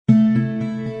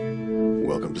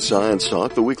Welcome to Science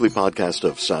Talk, the weekly podcast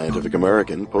of Scientific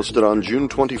American, posted on June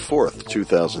 24th,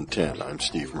 2010. I'm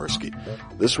Steve Mirsky.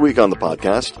 This week on the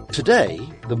podcast... Today,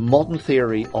 the modern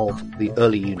theory of the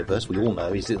early universe, we all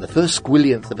know, is that in the first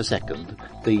squillionth of a second,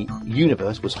 the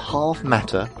universe was half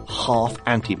matter, half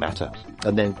antimatter.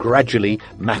 And then gradually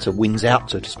matter wins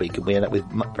out, so to speak, and we end up with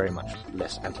very much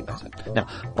less antimatter. Now,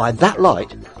 by that light,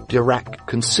 Dirac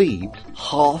conceived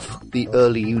half the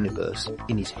early universe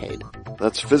in his head.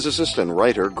 That's physicist and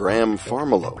writer Graham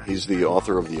Farmiloe. He's the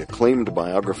author of the acclaimed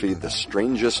biography, The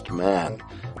Strangest Man,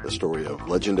 the story of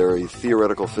legendary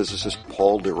theoretical physicist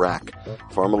Paul Dirac.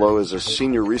 Farmiloe is a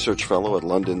senior research fellow at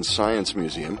London's Science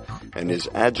Museum and is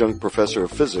adjunct professor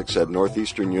of physics at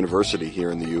Northeastern University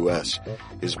here in the U.S.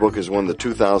 His book has won the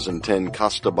 2010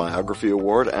 Costa Biography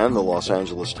Award and the Los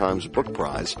Angeles Times Book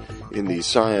Prize in the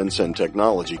Science and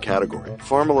Technology category.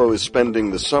 Farmiloe is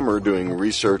spending the summer doing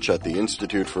research at the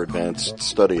Institute for Advanced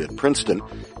Study at Princeton.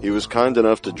 He was kind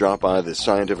enough to drop by the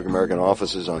Scientific American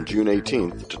offices on June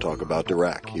 18th to talk about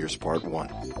Dirac. Here's part one.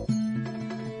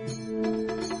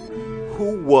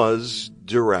 Who was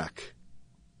Dirac?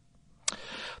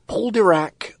 Paul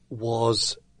Dirac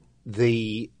was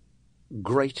the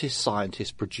greatest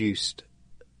scientist produced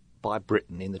by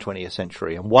Britain in the 20th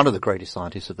century, and one of the greatest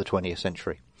scientists of the 20th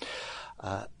century.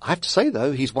 I have to say,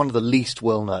 though, he's one of the least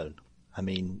well known. I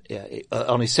mean,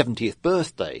 on his 70th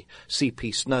birthday,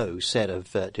 C.P. Snow said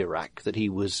of Dirac that he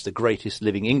was the greatest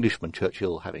living Englishman,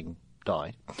 Churchill having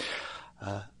died.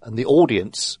 And the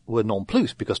audience were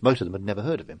nonplussed because most of them had never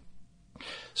heard of him.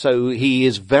 So he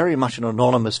is very much an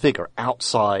anonymous figure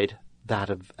outside that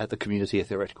of the community of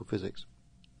theoretical physics.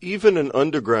 Even an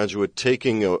undergraduate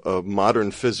taking a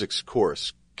modern physics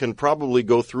course can probably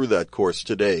go through that course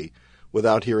today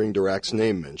without hearing Dirac's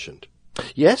name mentioned.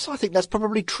 Yes, I think that's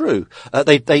probably true.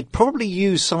 They probably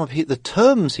use some of the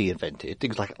terms he invented,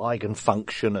 things like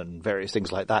eigenfunction and various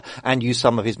things like that, and use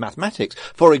some of his mathematics.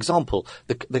 For example,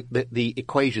 the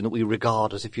equation that we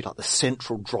regard as, if you like, the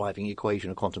central driving equation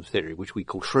of quantum theory, which we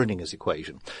call Schrödinger's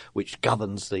equation, which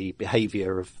governs the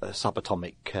behavior of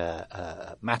subatomic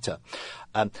matter.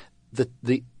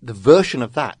 The version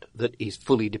of that is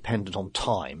fully dependent on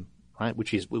time, right,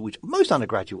 which most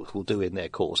undergraduates will do in their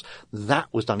course, that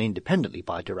was done independently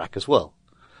by Dirac as well.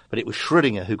 But it was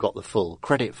Schrödinger who got the full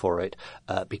credit for it,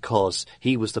 because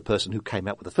he was the person who came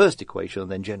up with the first equation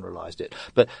and then generalized it.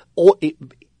 But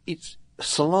it's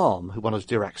Salam, who one of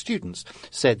Dirac's students,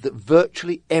 said that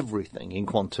virtually everything in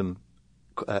quantum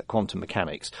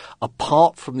mechanics,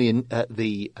 apart from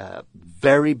the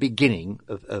very beginning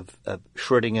of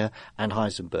Schrödinger and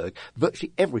Heisenberg,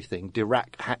 virtually everything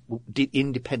Dirac did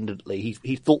independently.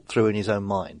 He thought through in his own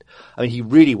mind. I mean, he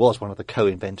really was one of the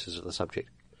co-inventors of the subject.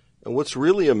 And what's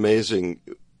really amazing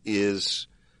is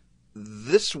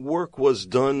this work was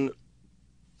done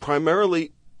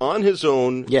primarily on his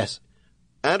own. Yes.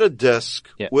 At a desk,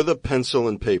 yeah, with a pencil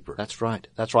and paper. That's right.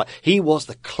 He was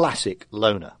the classic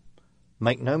loner.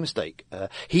 Make no mistake.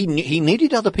 He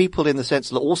needed other people in the sense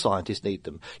that all scientists need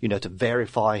them, to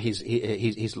verify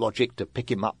his logic, to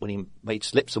pick him up when he made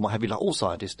slips and what have you. Like all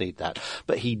scientists need that.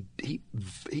 But he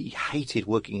hated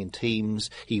working in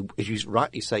teams. He, as you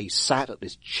rightly say, sat at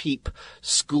this cheap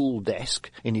school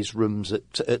desk in his rooms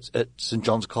at St.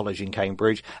 John's College in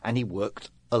Cambridge, and he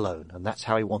worked alone, and that's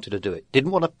how he wanted to do it.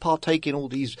 Didn't want to partake in all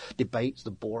these debates,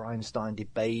 the Bohr-Einstein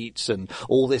debates and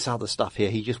all this other stuff here.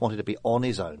 He just wanted to be on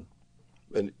his own.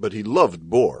 But he loved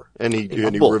Bohr, and he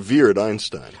revered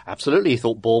Einstein. Absolutely. He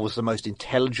thought Bohr was the most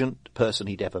intelligent person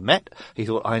he'd ever met. He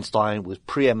thought Einstein was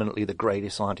preeminently the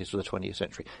greatest scientist of the 20th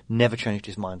century. Never changed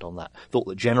his mind on that. Thought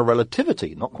that general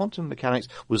relativity, not quantum mechanics,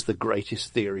 was the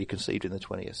greatest theory conceived in the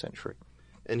 20th century.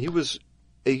 And he was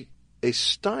a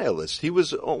stylist. He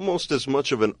was almost as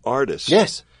much of an artist,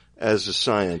 yes, as a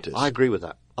scientist. I agree with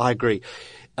that. I agree.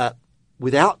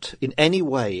 Without in any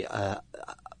way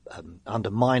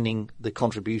undermining the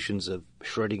contributions of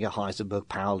Schrödinger, Heisenberg,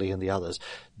 Pauli, and the others,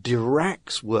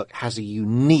 Dirac's work has a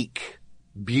unique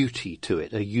beauty to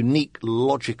it, a unique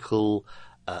logical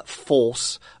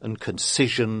force and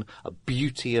concision, a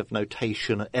beauty of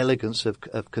notation, an elegance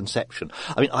of conception.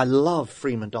 I mean, I love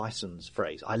Freeman Dyson's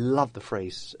phrase. I love the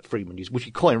phrase Freeman used, which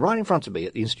he coined right in front of me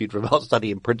at the Institute for Advanced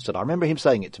Study in Princeton. I remember him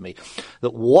saying it to me,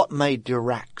 that what made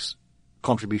Dirac's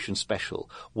contribution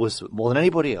special was that more than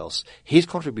anybody else, his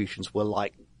contributions were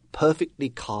like perfectly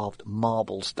carved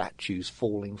marble statues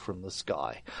falling from the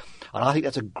sky. And I think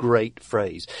that's a great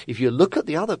phrase. If you look at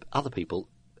the other people,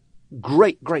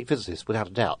 great physicists without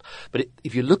a doubt, but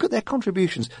if you look at their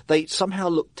contributions, they somehow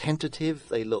look tentative,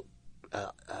 they look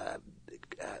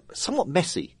somewhat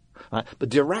messy, right? But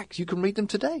Dirac's, you can read them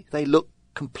today. They look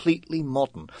completely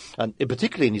modern, and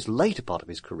particularly in his later part of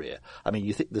his career. I mean,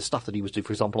 you think the stuff that he was doing,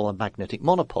 for example, on the magnetic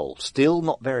monopole, still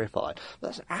not verified.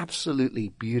 That's an absolutely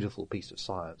beautiful piece of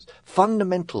science,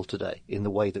 fundamental today in the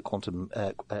way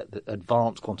that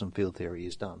advanced quantum field theory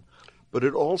is done. But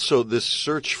it also, this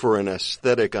search for an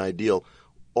aesthetic ideal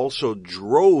also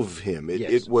drove him.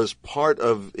 It was part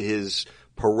of his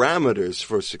parameters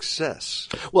for success.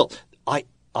 Well, I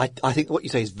think what you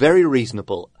say is very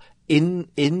reasonable. In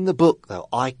the book, though,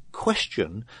 I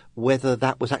question whether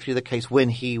that was actually the case when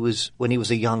he was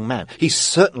a young man. He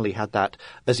certainly had that,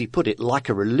 as he put it, like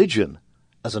a religion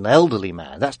as an elderly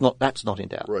man. That's not in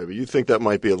doubt. Right, but you think that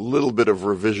might be a little bit of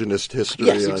revisionist history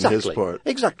on his part.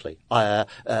 Exactly.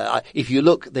 If you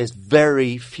look, there's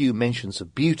very few mentions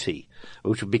of beauty,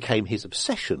 which became his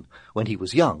obsession when he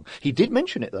was young. He did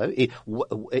mention it, though.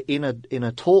 In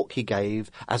a talk he gave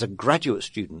as a graduate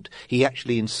student, he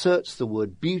actually inserts the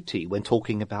word beauty when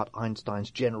talking about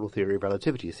Einstein's general theory of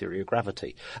relativity, theory of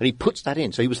gravity. And he puts that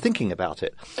in. So he was thinking about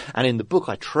it. And in the book,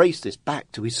 I trace this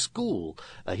back to his school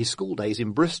days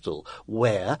in Bristol,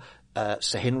 where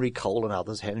Sir Henry Cole and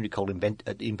others. Henry Cole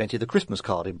invented the Christmas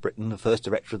card in Britain, the first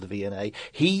director of the V&A.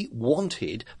 He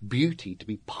wanted beauty to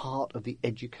be part of the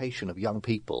education of young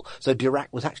people. So Dirac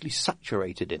was actually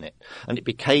saturated in it. And it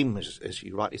became, as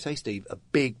you rightly say, Steve, a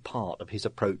big part of his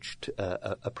approach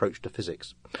to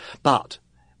physics. But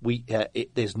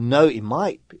there's no, in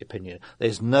my opinion,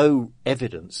 there's no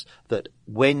evidence that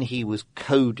when he was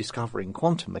co-discovering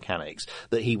quantum mechanics,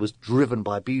 that he was driven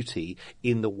by beauty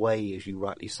in the way, as you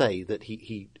rightly say, that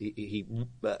he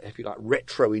if you like,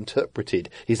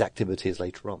 retro-interpreted his activities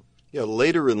later on. Yeah,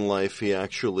 later in life, he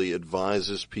actually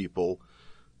advises people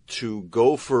to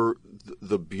go for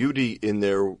the beauty in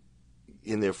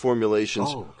their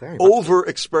formulations over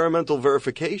experimental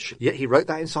verification. Yeah, he wrote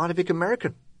that in Scientific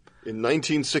American. In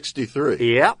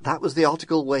 1963. Yeah, that was the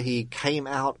article where he came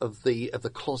out of the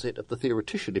closet of the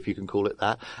theoretician, if you can call it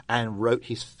that, and wrote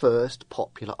his first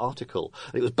popular article.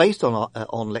 It was based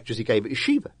on lectures he gave at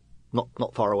Yeshiva,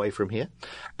 not far away from here,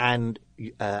 and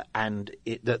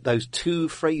those two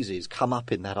phrases come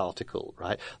up in that article,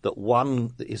 right? That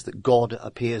one is that God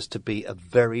appears to be a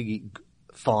very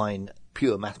fine,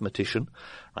 pure mathematician.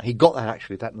 Right? He got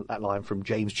that line from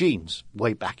James Jeans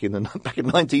way back in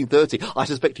 1930. I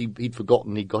suspect he'd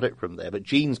forgotten he got it from there, but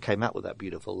Jeans came out with that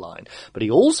beautiful line. But he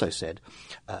also said,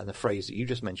 the phrase that you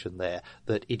just mentioned there,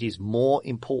 that it is more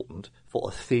important for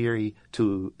a theory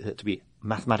to be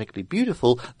mathematically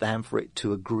beautiful than for it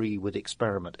to agree with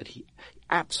experiment. And he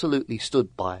absolutely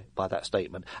stood by that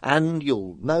statement. And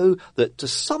you'll know that to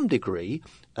some degree,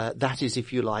 that is,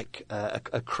 if you like,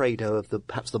 a credo of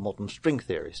perhaps the modern string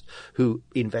theorist, who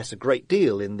invests a great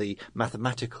deal in the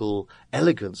mathematical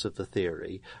elegance of the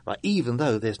theory, right? Even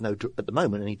though there's no, at the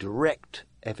moment, any direct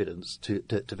evidence to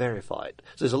verify it.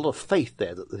 So there's a lot of faith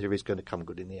there that the theory is going to come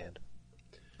good in the end.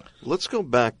 Let's go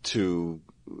back to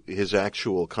his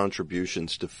actual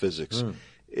contributions to physics.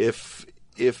 If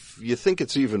you think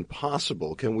it's even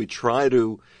possible, can we try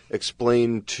to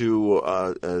explain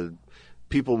to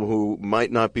people who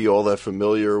might not be all that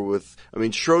familiar with, I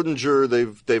mean, Schrodinger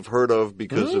they've heard of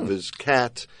because of his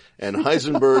cat, and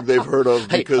Heisenberg they've heard of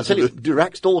because of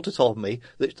Dirac's daughter told me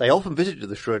that they often visited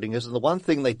the Schrödingers, and the one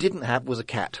thing they didn't have was a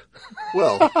cat.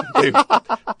 Well,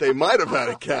 they might have had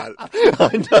a cat.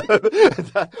 I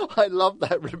know. I love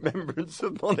that remembrance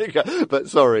of Monica, but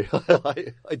sorry,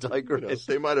 I digress. You know,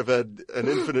 they might have had an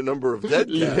infinite number of dead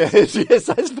cats. Yes,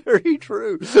 that's very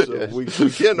true. So we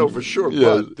can't know for sure,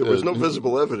 but there was no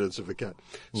visible evidence of a cat.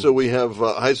 So we have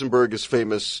Heisenberg is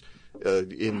famous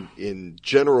in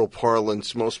general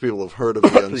parlance. Most people have heard of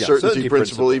the uncertainty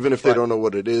principle, even if they don't know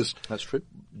what it is. That's true.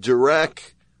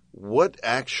 Dirac, what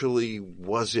actually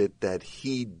was it that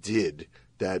he did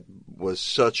that was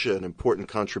such an important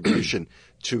contribution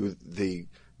to the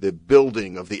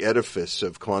building of the edifice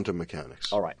of quantum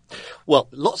mechanics? All right. Well,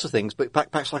 lots of things, but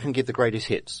perhaps I can give the greatest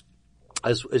hits.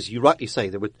 As you rightly say,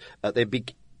 there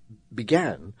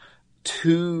began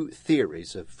two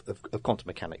theories of quantum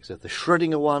mechanics. There's the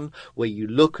Schrödinger one, where you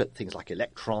look at things like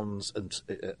electrons and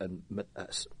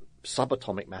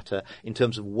subatomic matter in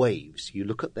terms of waves. You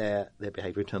look at their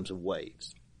behavior in terms of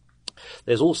waves.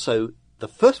 There's also the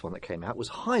first one that came out was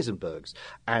Heisenberg's,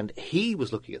 and he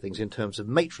was looking at things in terms of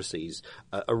matrices,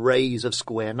 arrays of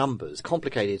square numbers,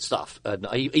 complicated stuff. And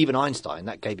even Einstein,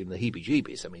 that gave him the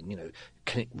heebie-jeebies. I mean,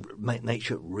 can it make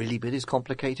nature really be this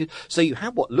complicated? So you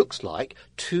have what looks like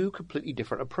two completely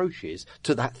different approaches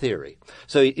to that theory.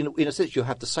 So in a sense, you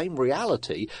have the same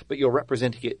reality, but you're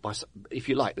representing it by, if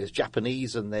you like, there's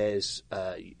Japanese and there's,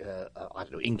 I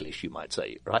don't know, English, you might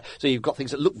say, right? So you've got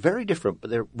things that look very different, but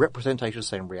they're representation of the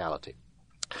same reality.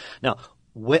 Now,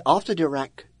 after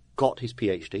Dirac got his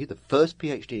PhD, the first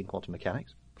PhD in quantum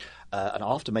mechanics, and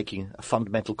after making a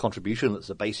fundamental contribution that's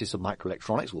the basis of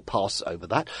microelectronics, we'll pass over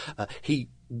that,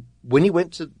 when he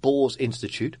went to Bohr's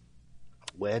Institute,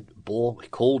 where Bohr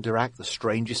called Dirac the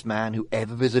strangest man who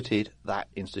ever visited that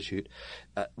institute,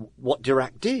 what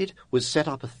Dirac did was set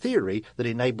up a theory that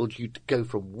enabled you to go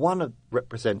from one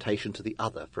representation to the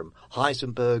other, from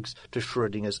Heisenberg's to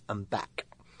Schrödinger's and back,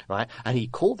 right? And he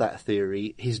called that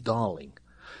theory his darling.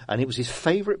 And it was his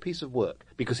favorite piece of work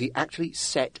because he actually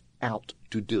set out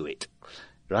to do it,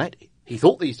 right? He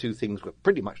thought these two things were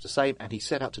pretty much the same, and he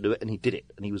set out to do it, and he did it.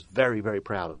 And he was very, very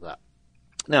proud of that.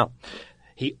 Now,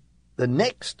 the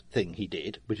next thing he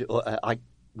did, which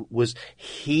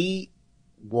he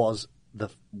was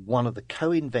one of the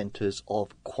co-inventors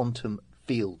of quantum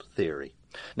field theory.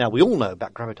 Now, we all know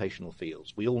about gravitational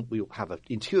fields. We all have an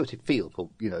intuitive feel for,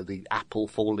 the apple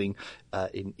falling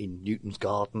in Newton's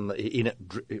garden,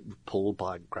 pulled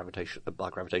by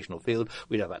gravitational field.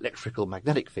 We know about electrical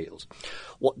magnetic fields.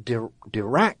 What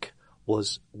Dirac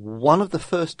was one of the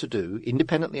first to do,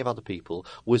 independently of other people,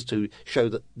 was to show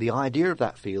that the idea of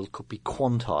that field could be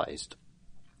quantized.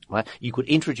 Right? You could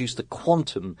introduce the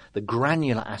quantum, the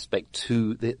granular aspect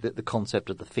to the concept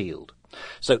of the field.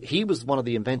 So he was one of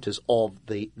the inventors of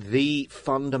the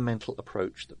fundamental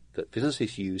approach that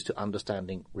physicists use to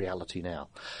understanding reality now.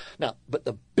 Now, but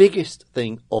the biggest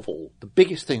thing of all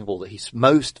that he's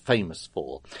most famous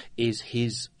for is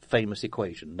his famous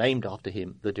equation, named after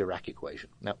him, the Dirac equation.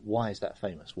 Now, why is that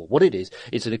famous? Well, what it is,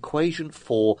 it's an equation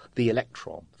for the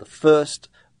electron, the first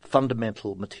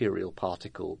fundamental material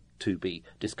particle to be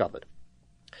discovered.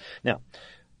 Now,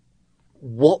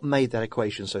 what made that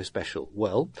equation so special?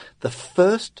 Well, the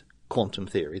first quantum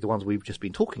theory, the ones we've just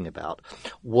been talking about,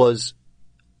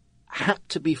 had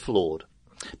to be flawed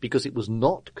because it was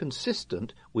not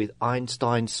consistent with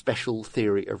Einstein's special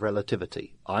theory of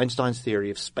relativity, Einstein's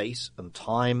theory of space and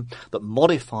time that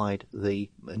modified the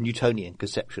Newtonian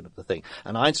conception of the thing.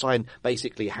 And Einstein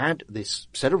basically had this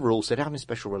set of rules set out in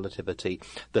special relativity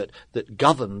that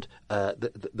governed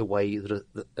the way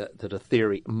that a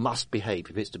theory must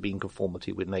behave if it's to be in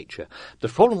conformity with nature. The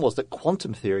problem was that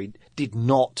quantum theory did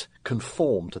not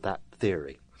conform to that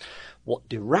theory. What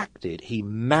Dirac did, he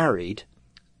married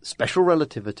special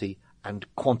relativity and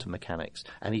quantum mechanics,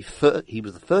 and he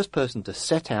was the first person to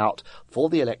set out for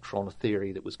the electron a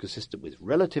theory that was consistent with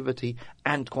relativity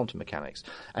and quantum mechanics.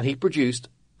 And he produced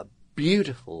a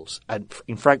beautiful, and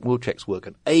in Frank Wilczek's work,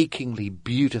 an achingly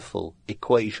beautiful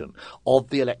equation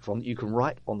of the electron that you can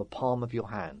write on the palm of your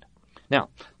hand. Now,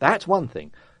 that's one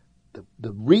thing.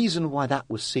 The reason why that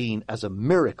was seen as a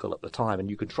miracle at the time, and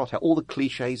you can trot out all the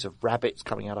cliches of rabbits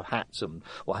coming out of hats and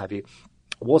what have you,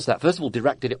 was that, first of all,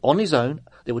 Dirac did it on his own.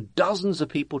 There were dozens of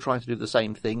people trying to do the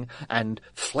same thing and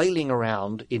flailing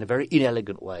around in a very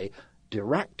inelegant way.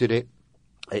 Dirac did it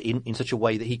in such a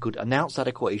way that he could announce that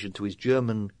equation to his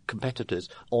German competitors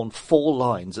on 4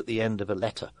 lines at the end of a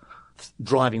letter,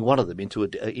 driving one of them into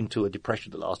a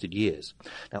depression that lasted years.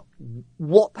 Now,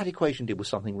 what that equation did was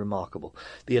something remarkable.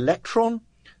 The electron,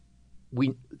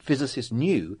 physicists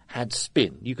knew, had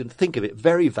spin. You can think of it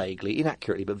very vaguely,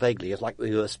 inaccurately, but vaguely, as like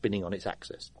the Earth spinning on its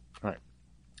axis. Right.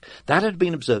 That had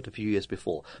been observed a few years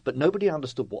before, but nobody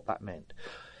understood what that meant.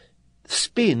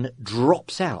 Spin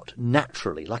drops out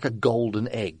naturally, like a golden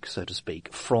egg, so to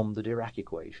speak, from the Dirac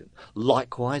equation.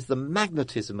 Likewise, the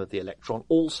magnetism of the electron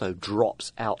also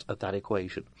drops out of that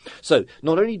equation. So,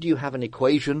 not only do you have an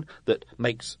equation that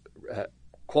makes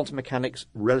quantum mechanics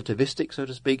relativistic, so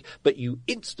to speak, but you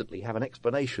instantly have an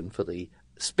explanation for the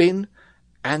spin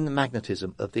and the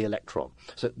magnetism of the electron.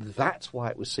 So that's why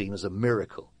it was seen as a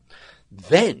miracle.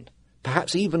 Then,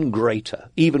 perhaps even greater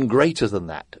than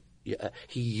that,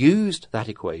 he used that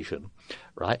equation,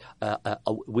 right,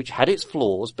 which had its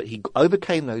flaws, but he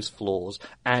overcame those flaws,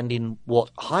 and in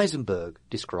what Heisenberg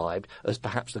described as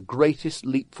perhaps the greatest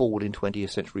leap forward in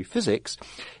 20th century physics,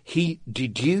 he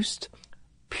deduced,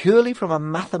 purely from a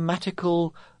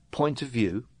mathematical point of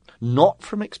view, not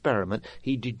from experiment,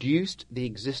 he deduced the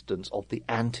existence of the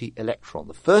anti-electron,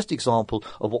 the first example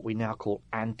of what we now call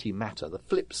antimatter, the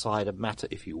flip side of matter,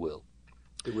 if you will.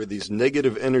 There were these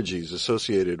negative energies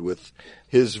associated with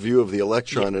his view of the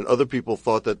electron, and other people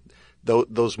thought that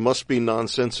those must be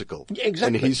nonsensical.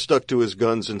 Exactly. And he stuck to his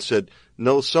guns and said,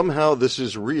 no, somehow this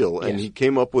is real. And he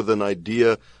came up with an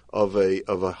idea of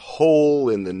a hole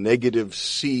in the negative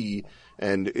C,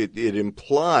 and it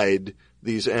implied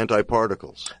these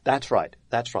antiparticles. That's right.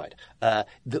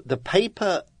 The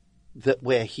paper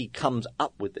where he comes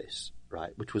up with this,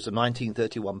 right, which was a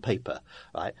 1931 paper,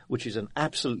 right, which is an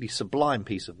absolutely sublime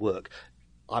piece of work.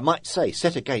 I might say,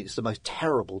 set against the most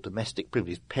terrible domestic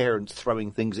privilege, parents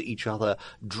throwing things at each other,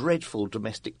 dreadful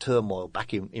domestic turmoil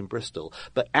back in Bristol.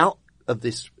 But out of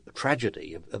this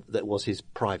tragedy that was his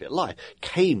private life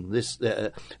came this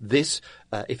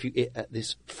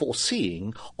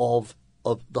foreseeing of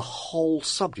the whole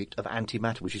subject of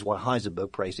antimatter, which is why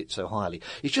Heisenberg praised it so highly.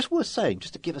 It's just worth saying,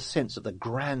 just to give a sense of the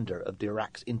grandeur of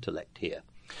Dirac's intellect here.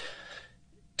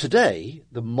 Today,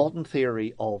 the modern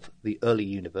theory of the early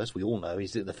universe, we all know,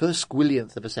 is that the first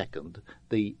squillionth of a second,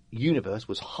 the universe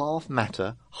was half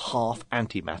matter, half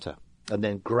antimatter. And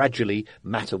then gradually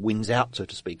matter wins out, so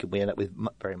to speak, and we end up with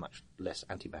very much less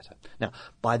antimatter. Now,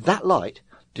 by that light,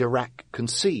 Dirac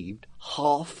conceived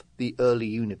half the early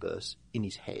universe in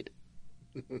his head.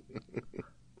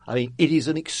 I mean, it is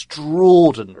an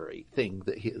extraordinary thing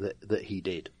that he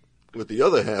did. With the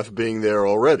other half being there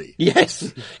already.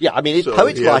 Yes. Yeah, I mean, so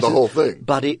poets he had write the whole thing.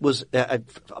 But it was,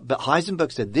 but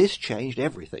Heisenberg said this changed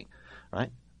everything,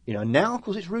 right? You know, now, of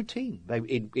course, it's routine.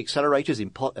 In accelerators,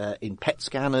 in PET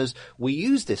scanners, we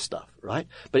use this stuff, right?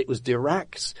 But it was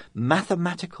Dirac's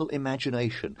mathematical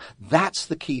imagination. That's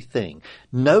the key thing.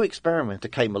 No experimenter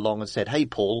came along and said, hey,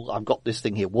 Paul, I've got this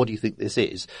thing here. What do you think this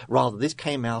is? Rather, this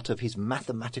came out of his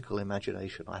mathematical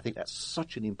imagination. I think that's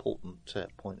such an important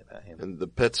point about him. And the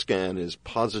PET scan is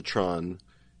positron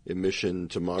emission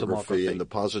tomography. And the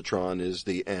positron is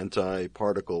the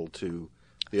anti-particle to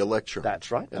the electron.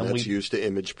 That's right. And that's used to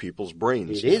image people's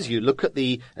brains. It is. You look at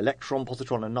the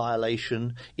electron-positron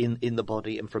annihilation in the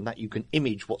body, and from that you can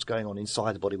image what's going on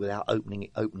inside the body without opening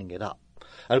it up.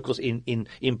 And of course, in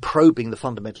probing the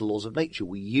fundamental laws of nature,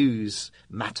 we use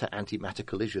matter-antimatter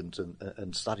collisions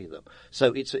and study them.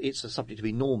 So it's a subject of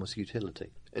enormous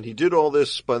utility. And he did all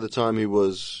this by the time he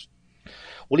was...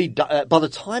 Well, by the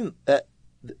time that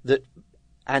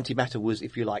antimatter was,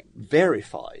 if you like,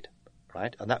 verified,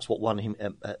 right, and that's what won him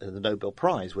the Nobel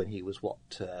Prize when he was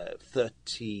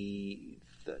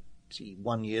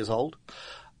 31 years old,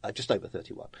 just over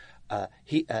 31.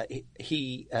 He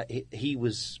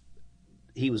was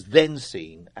then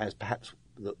seen as perhaps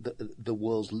the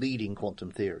world's leading quantum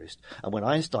theorist. And when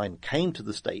Einstein came to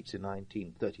the States in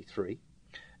 1933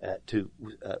 to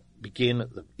begin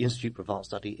at the Institute for Advanced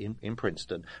Study in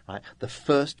Princeton, right, the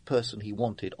first person he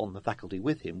wanted on the faculty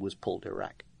with him was Paul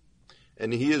Dirac.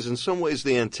 And he is in some ways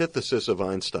the antithesis of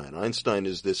Einstein. Einstein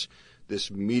is this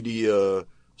media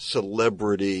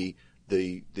celebrity,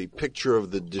 the picture of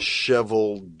the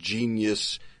disheveled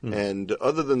genius, and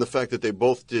other than the fact that they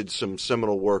both did some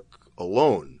seminal work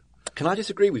alone. Can I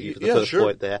disagree with you for the first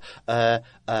point there?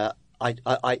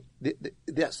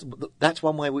 That's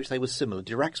one way in which they were similar.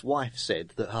 Dirac's wife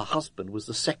said that her husband was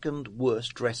the second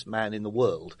worst dressed man in the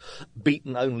world,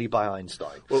 beaten only by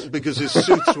Einstein. Well, because his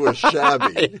suits were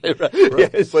shabby. Right?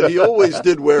 Yes. But he always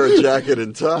did wear a jacket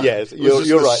and tie. Yes, you're right.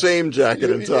 The same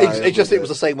jacket and tie. It was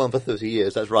the same one for 30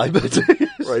 years, that's right. But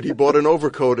right, he bought an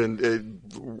overcoat and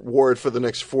wore it for the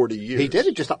next 40 years. He did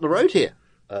it just up the road here.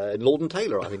 In Lord and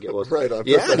Taylor, I think it was. Right. And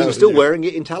he was still wearing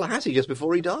it in Tallahassee just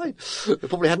before he died. It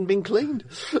probably hadn't been cleaned.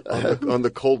 on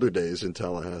the colder days in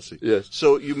Tallahassee. Yes.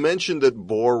 So you mentioned that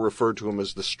Bohr referred to him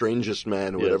as the strangest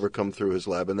man who had ever come through his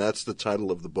lab, and that's the title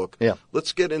of the book. Yeah.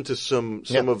 Let's get into some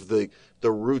of the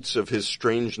roots of his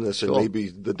strangeness and maybe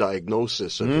the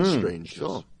diagnosis of his strangeness.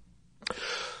 Sure.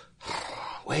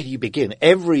 Where do you begin?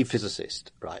 Every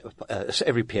physicist, right,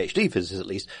 every PhD physicist at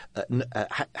least,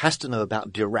 has to know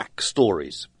about Dirac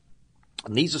stories.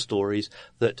 And these are stories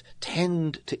that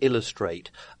tend to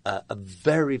illustrate a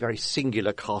very, very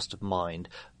singular cast of mind,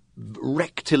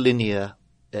 rectilinear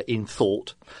in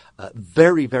thought,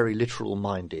 very, very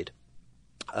literal-minded,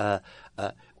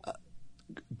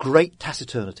 great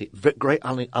taciturnity, great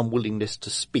unwillingness to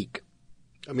speak.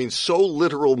 I mean, so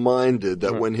literal-minded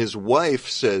that when his wife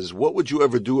says, "What would you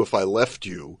ever do if I left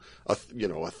you?" A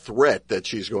threat that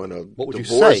she's going to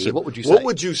divorce him. What would you say?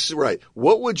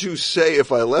 What would you say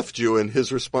if I left you? And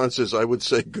his response is, "I would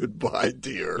say goodbye,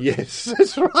 dear." Yes,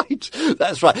 that's right.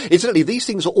 That's right. Incidentally, these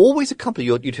things are always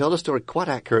accompanied. You tell the story quite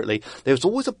accurately. There's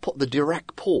always the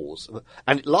Dirac pause,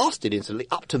 and it lasted, incidentally,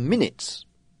 up to minutes.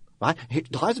 Right?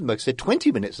 Heisenberg said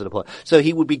 20 minutes at a point. So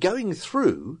he would be going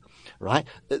through, right,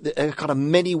 a kind of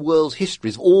many worlds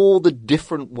histories of all the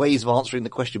different ways of answering the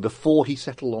question before he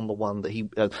settled on the one that he,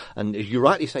 and as you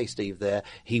rightly say, Steve, there,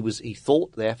 he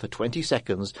thought there for 20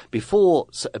 seconds before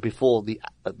the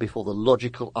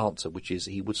logical answer, which is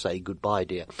he would say goodbye,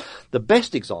 dear. The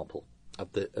best example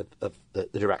of the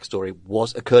Dirac story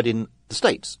occurred in the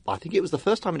States. I think it was the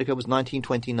first time it occurred was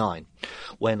 1929,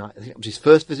 when I think it was his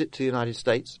first visit to the United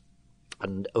States.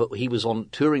 And he was on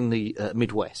touring the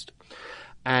Midwest,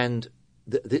 and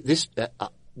this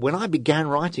when I began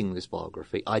writing this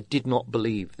biography, I did not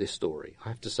believe this story, I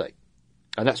have to say.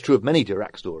 And that's true of many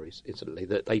Dirac stories, incidentally,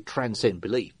 that they transcend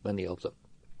belief, many of them.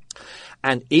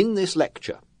 And in this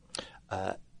lecture,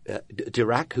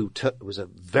 Dirac, who was a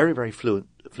very, very fluent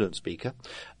speaker,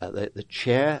 the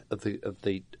chair of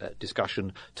the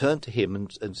discussion turned to him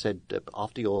and said,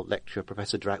 after your lecture,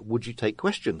 Professor Dirac, would you take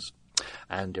questions?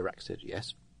 And Dirac said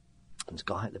yes. And this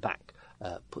guy at the back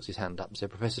puts his hand up and said,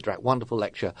 Professor Dirac, wonderful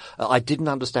lecture. I didn't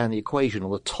understand the equation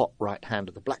on the top right hand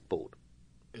of the blackboard.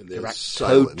 And there's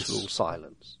Dirac,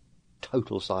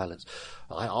 total silence.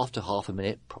 After half a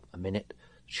minute,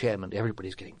 chairman,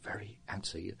 everybody's getting very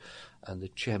antsy, and the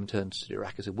chairman turns to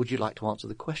Dirac and said, would you like to answer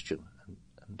the question?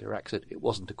 And Dirac said, it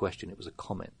wasn't a question, it was a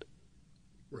comment.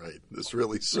 Right. This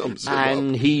really sums him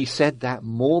And up. he said that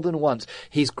more than once.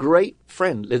 His great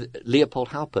friend, Leopold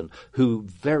Halpern, who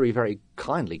very, very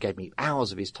kindly gave me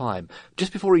hours of his time,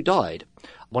 just before he died,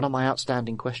 one of my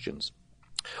outstanding questions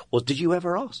was, did you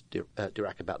ever ask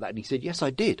Dirac about that? And he said, yes, I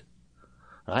did.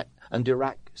 Right? And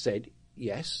Dirac said,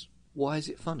 yes, why is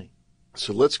it funny?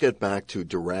 So let's get back to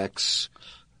Dirac's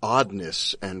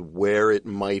oddness and where it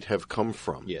might have come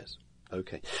from. Yes.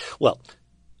 Okay. Well,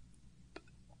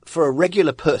 for a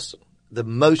regular person, the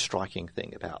most striking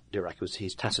thing about Dirac was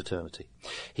his taciturnity.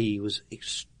 He was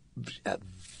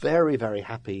very, very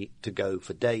happy to go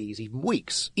for days, even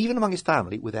weeks, even among his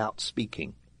family, without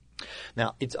speaking.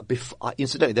 Now,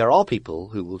 incidentally, there are people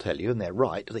who will tell you, and they're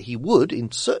right, that he would,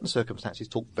 in certain circumstances,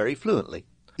 talk very fluently.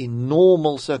 In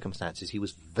normal circumstances, he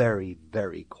was very,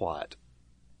 very quiet.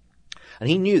 And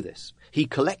he knew this. He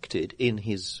collected in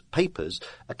his papers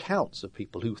accounts of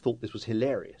people who thought this was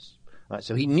hilarious. Right?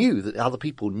 So he knew that other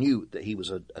people knew that he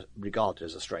was regarded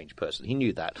as a strange person. He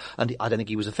knew that. And I don't think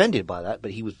he was offended by that,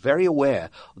 but he was very aware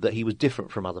that he was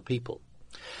different from other people.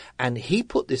 And he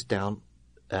put this down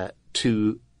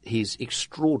to his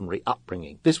extraordinary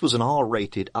upbringing. This was an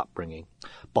R-rated upbringing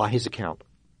by his account.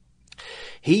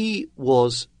 He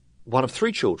was one of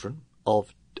three children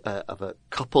of a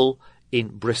couple in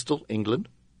Bristol, England.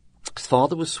 His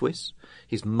father was Swiss.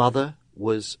 His mother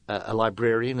was a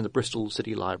librarian in the Bristol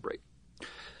City Library.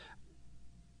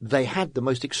 They had the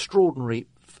most extraordinary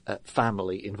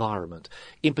family environment.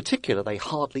 In particular, they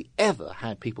hardly ever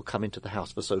had people come into the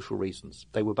house for social reasons.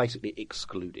 They were basically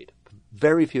excluded.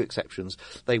 Very few exceptions.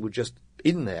 They were just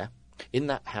in there, in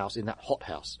that house, in that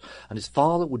hothouse. And his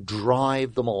father would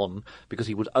drive them on because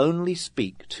he would only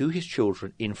speak to his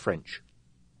children in French.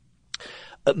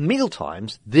 At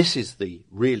mealtimes, this is the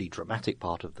really dramatic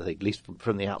part of the thing, at least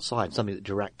from the outside, something that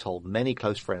Dirac told many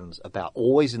close friends about,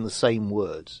 always in the same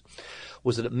words,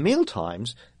 was that at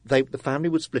mealtimes, the family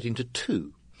would split into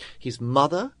two. His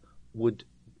mother would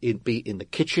be in the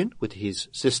kitchen with his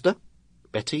sister,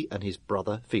 Betty, and his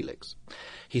brother, Felix.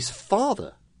 His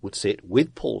father would sit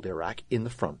with Paul Dirac in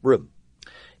the front room.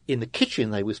 In the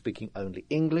kitchen, they were speaking only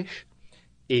English.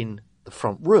 In the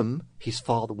front room, his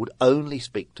father would only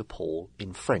speak to Paul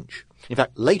in French. In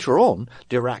fact, later on,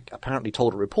 Dirac apparently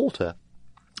told a reporter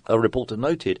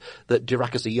noted that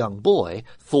Dirac as a young boy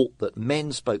thought that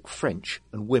men spoke French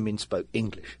and women spoke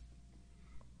English.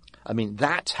 I mean,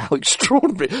 that's how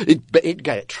extraordinary.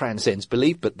 It transcends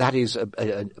belief, but that is a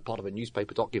part of a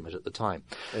newspaper document at the time.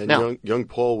 And now, young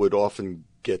Paul would often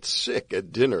get sick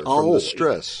at dinner from the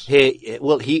stress.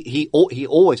 He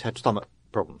always had stomach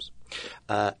problems.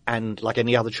 And like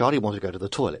any other child, he wanted to go to the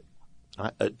toilet.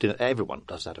 Right? At dinner, everyone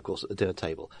does that, of course, at the dinner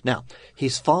table. Now,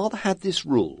 his father had this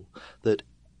rule that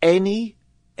any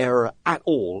error at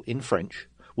all in French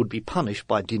would be punished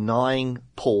by denying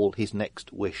Paul his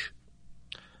next wish.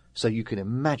 So you can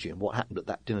imagine what happened at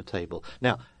that dinner table.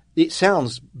 Now, it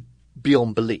sounds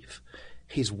beyond belief.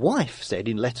 His wife said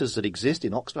in letters that exist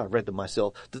in Oxford, I've read them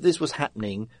myself, that this was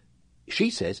happening, she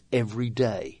says, every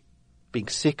day. Being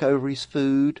sick over his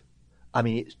food. I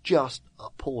mean, it's just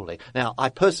appalling. Now, I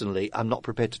personally am not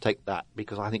prepared to take that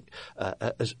because I think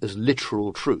as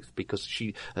literal truth, because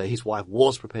his wife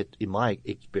was prepared, in my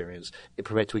experience,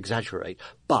 prepared to exaggerate.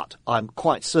 But I'm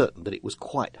quite certain that it was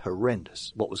quite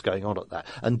horrendous what was going on at that.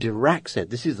 And Dirac said,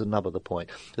 this is the nub of the point,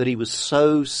 that he was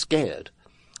so scared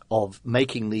of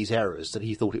making these errors that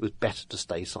he thought it was better to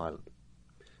stay silent.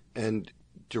 And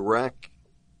Dirac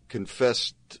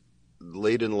confessed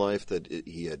late in life that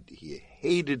he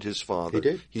hated his father. He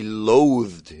did. He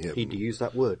loathed him. He used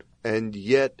that word. And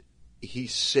yet he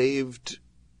saved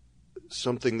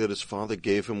something that his father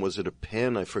gave him. Was it a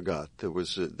pen? I forgot. There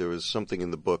was something in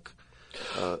the book.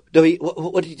 No,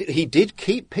 what did he do? He did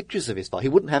keep pictures of his father. He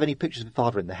wouldn't have any pictures of his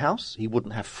father in the house. He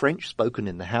wouldn't have French spoken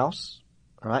in the house.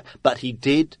 All right, but he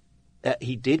did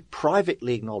he did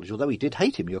privately acknowledge, although he did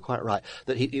hate him, you're quite right,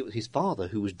 that it was his father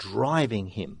who was driving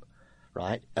him,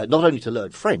 right? Not only to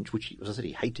learn French, which, as I said,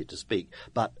 he hated to speak,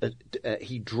 but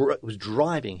was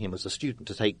driving him as a student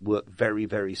to take work very,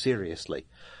 very seriously.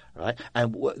 Right,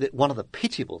 and one of the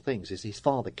pitiable things is his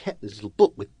father kept this little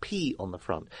book with P on the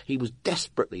front. He was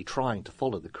desperately trying to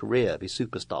follow the career of his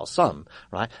superstar son,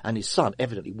 right? And his son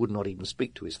evidently would not even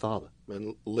speak to his father.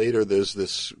 And later there's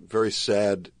this very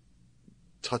sad,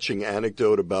 touching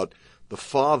anecdote about the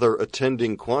father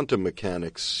attending quantum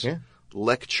mechanics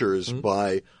lectures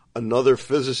by another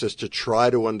physicist to try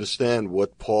to understand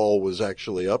what Paul was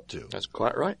actually up to. That's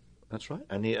quite right. That's right.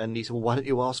 And he said, well, why don't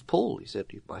you ask Paul? He said,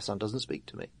 my son doesn't speak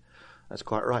to me. That's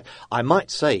quite right. I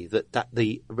might say that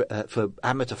for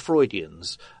amateur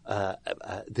Freudians,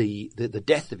 the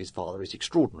death of his father is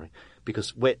extraordinary,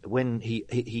 because when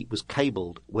he was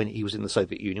cabled when he was in the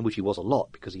Soviet Union, which he was a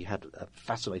lot because he had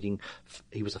fascinated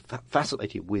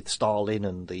with Stalin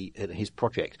and his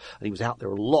project, and he was out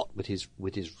there a lot with his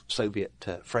Soviet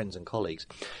friends and colleagues.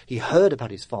 He heard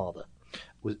about his father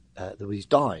that was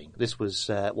dying. This was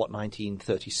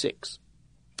 1936,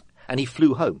 and he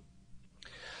flew home.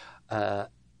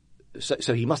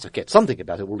 So he must have kept something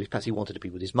about it, or perhaps he wanted to be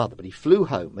with his mother, but he flew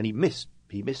home and he missed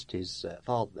his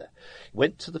father there.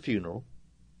 Went to the funeral,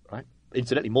 right?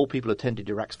 Incidentally, more people attended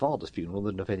Dirac's father's funeral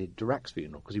than attended Dirac's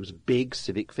funeral, because he was a big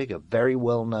civic figure, very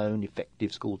well-known,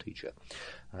 effective school teacher,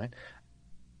 right?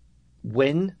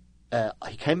 When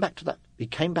he came back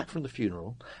from the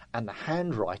funeral, and the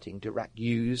handwriting Dirac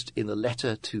used in the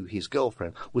letter to his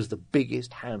girlfriend was the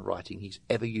biggest handwriting he's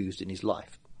ever used in his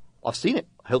life. I've seen it.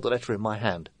 I held the letter in my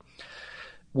hand.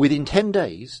 Within 10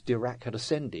 days, Dirac had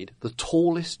ascended the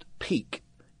tallest peak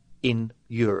in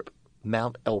Europe,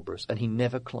 Mount Elbrus, and he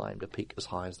never climbed a peak as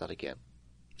high as that again.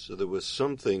 So there was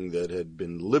something that had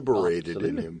been liberated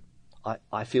in him.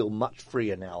 I feel much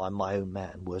freer now. I'm my own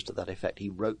man, words to that effect. He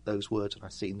wrote those words, and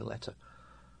I've seen the letter.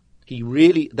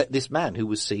 This man who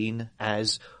was seen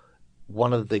as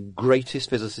one of the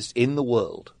greatest physicists in the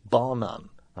world, bar none,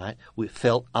 right? We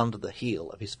felt under the heel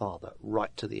of his father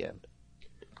right to the end.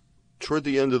 Toward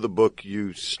the end of the book,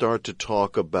 you start to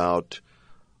talk about,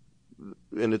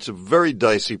 and it's a very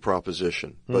dicey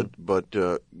proposition, but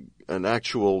an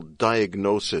actual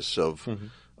diagnosis of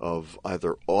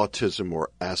either autism or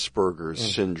Asperger's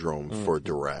syndrome for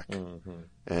Dirac.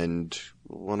 And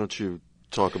why don't you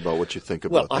talk about what you think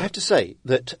about that? Well, I have to say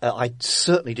that I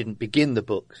certainly didn't begin the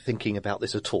book thinking about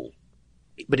this at all.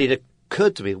 But it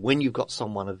occurred to me, when you've got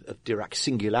someone of Dirac's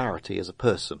singularity as a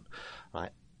person,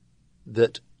 right,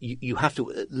 that you have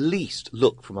to at least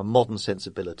look from a modern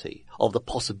sensibility of the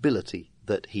possibility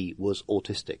that he was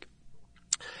autistic.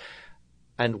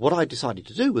 And what I decided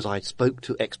to do was I spoke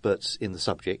to experts in the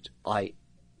subject. I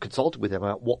consulted with them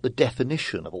about what the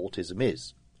definition of autism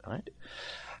is, right?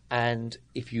 And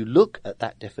if you look at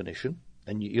that definition,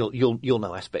 and you'll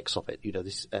know aspects of it, you know,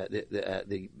 this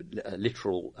the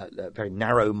literal very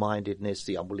narrow-mindedness,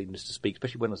 the unwillingness to speak,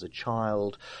 especially when as a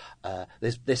child.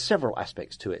 There's several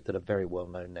aspects to it that are very well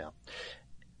known now.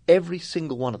 Every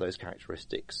single one of those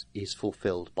characteristics is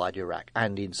fulfilled by Dirac,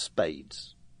 and in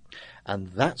spades, and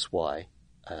that's why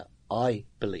I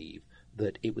believe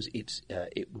that it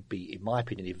would be, in my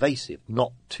opinion, evasive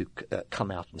not to come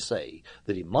out and say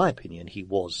that, in my opinion, he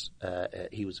was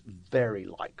very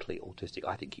likely autistic.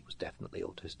 I think he was definitely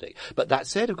autistic. But that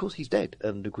said, of course, he's dead,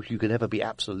 and of course you can never be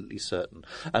absolutely certain.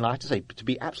 And I have to say, to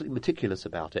be absolutely meticulous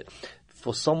about it,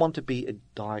 for someone to be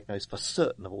diagnosed for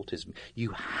certain of autism,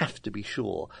 you have to be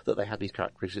sure that they had these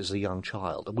characteristics as a young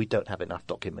child, and we don't have enough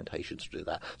documentation to do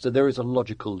that. So there is a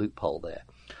logical loophole there.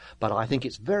 But I think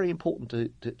it's very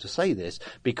important to say this,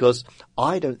 because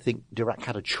I don't think Dirac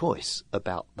had a choice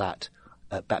about that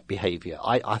behaviour.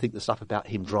 I think the stuff about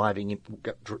him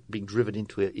being driven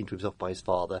into himself by his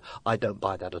father, I don't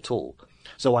buy that at all.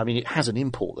 So, I mean, it has an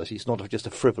import, that it's not just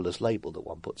a frivolous label that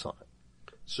one puts on it.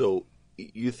 So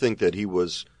you think that he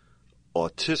was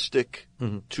autistic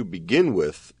to begin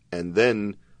with, and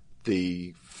then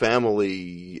the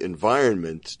family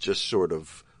environment just sort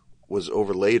of was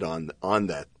overlaid on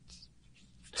that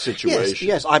situation.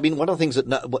 Yes. I mean, one of the things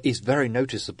that is very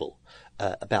noticeable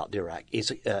about Dirac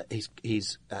is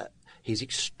his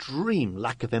extreme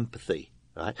lack of empathy.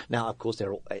 Right now, of course,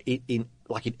 there are in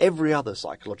every other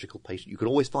psychological patient, you can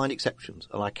always find exceptions,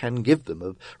 and I can give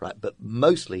them. But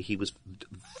mostly he was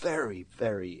very,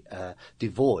 very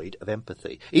devoid of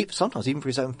empathy. Sometimes even for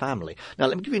his own family. Now,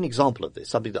 let me give you an example of this.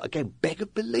 Something that again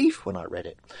beggared belief when I read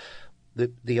it.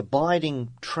 The abiding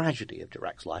tragedy of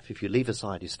Dirac's life, if you leave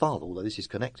aside his father, although this is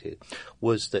connected,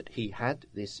 was that he had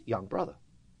this elder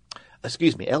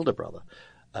brother,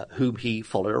 whom he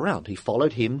followed around. He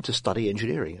followed him to study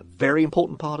engineering, a very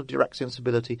important part of Dirac's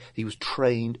sensibility. He was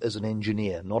trained as an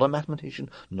engineer, not a mathematician,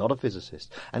 not a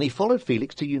physicist. And he followed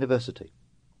Felix to university.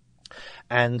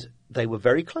 And they were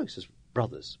very close as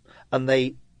brothers. And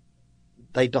they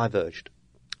diverged.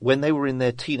 When they were in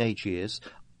their teenage years,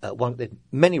 there are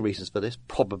many reasons for this.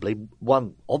 Probably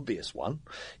one obvious one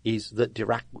is that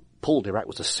Paul Dirac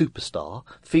was a superstar.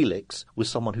 Felix was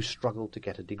someone who struggled to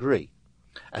get a degree.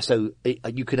 So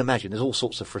you can imagine there's all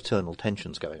sorts of fraternal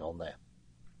tensions going on there.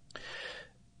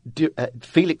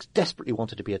 Felix desperately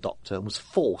wanted to be a doctor and was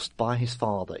forced by his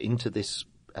father into this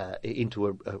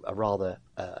into a rather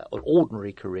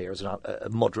ordinary career as a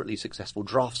moderately successful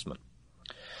draftsman.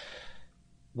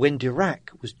 When Dirac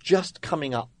was just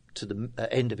coming up to the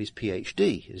end of his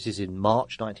PhD, this is in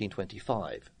March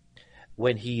 1925,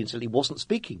 when he incidentally wasn't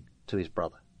speaking to his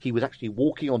brother. He was actually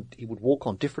he would walk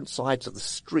on different sides of the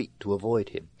street to avoid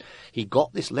him. He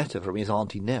got this letter from his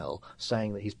Auntie Nell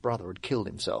saying that his brother had killed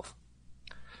himself.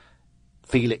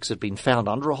 Felix had been found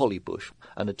under a holly bush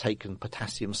and had taken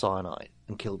potassium cyanide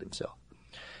and killed himself.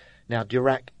 Now,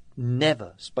 Dirac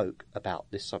never spoke about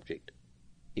this subject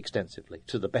extensively,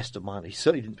 to the best of my knowledge. He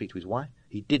certainly didn't speak to his wife.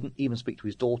 He didn't even speak to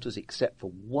his daughters, except for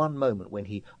one moment when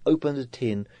he opened a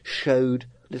tin,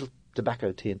 little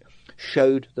tobacco tin,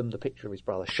 showed them the picture of his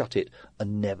brother, shut it,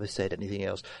 and never said anything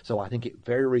else. So I think it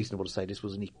very reasonable to say this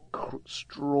was an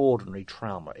extraordinary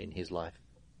trauma in his life.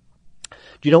 Do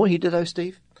you know what he did, though,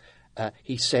 Steve?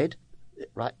 He said,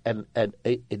 right, an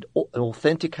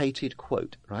authenticated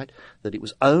quote, right, that it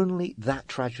was only that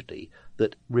tragedy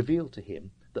that revealed to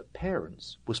him that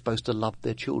parents were supposed to love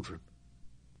their children.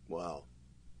 Wow.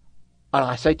 And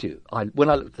I say to you, when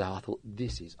I looked at that, I thought,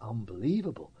 this is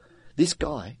unbelievable. This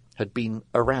guy had been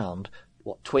around,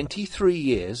 23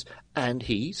 years, and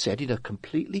he said in a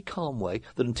completely calm way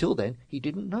that until then he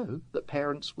didn't know that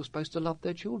parents were supposed to love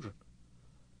their children.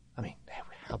 I mean,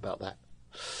 how about that?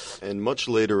 And much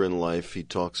later in life, he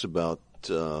talks about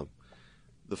the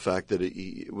fact that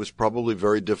it was probably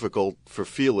very difficult for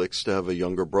Felix to have a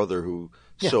younger brother who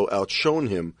so outshone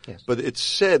him. Yes. But it's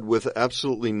said with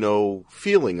absolutely no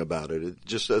feeling about it,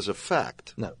 just as a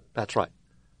fact. No, that's right.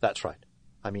 That's right.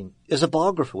 I mean, as a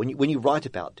biographer, when you write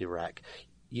about Dirac,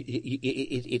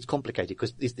 it's complicated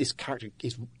because this character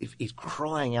is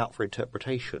crying out for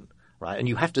interpretation. Right, and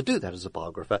you have to do that as a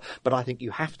biographer, but I think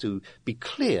you have to be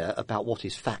clear about what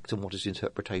is fact and what is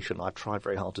interpretation. I've tried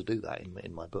very hard to do that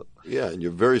in my book. Yeah, and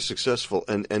you're very successful.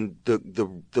 And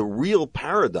the real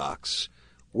paradox,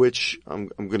 which I'm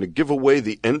going to give away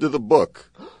the end of the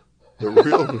book,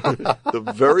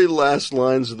 the very last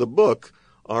lines of the book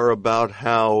are about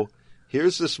how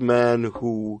here's this man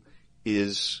who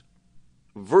is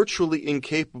virtually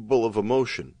incapable of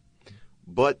emotion,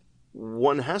 but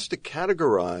one has to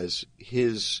categorize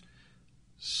his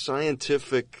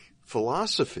scientific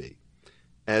philosophy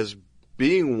as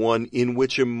being one in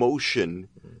which emotion,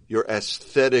 your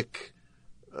aesthetic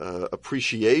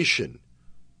appreciation,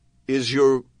 is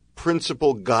your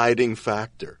principal guiding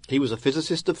factor. He was a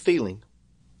physicist of feeling.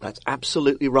 That's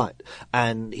absolutely right.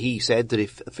 And he said that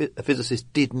if a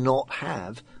physicist did not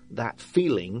have that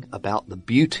feeling about the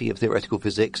beauty of theoretical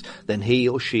physics, then he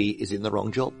or she is in the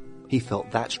wrong job. He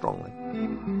felt that strongly.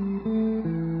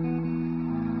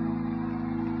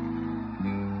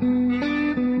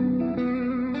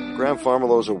 Graham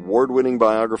Farmilow's award-winning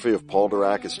biography of Paul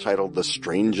Dirac is titled The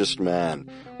Strangest Man.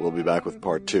 We'll be back with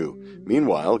part 2.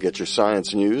 Meanwhile, get your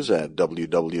science news at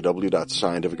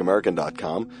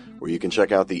www.scientificamerican.com, where you can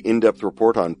check out the in-depth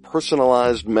report on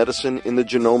personalized medicine in the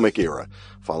genomic era.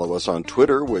 Follow us on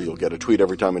Twitter, where you'll get a tweet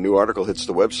every time a new article hits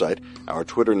the website. Our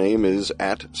Twitter name is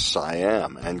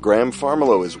 @SciAm, and Graham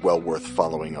Farmilow is well worth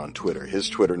following on Twitter. His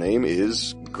Twitter name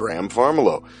is Graham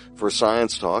Farmilow. For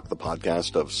Science Talk, the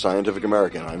podcast of Scientific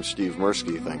American, I'm Steve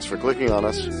Mirsky. Thanks for clicking on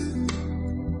us.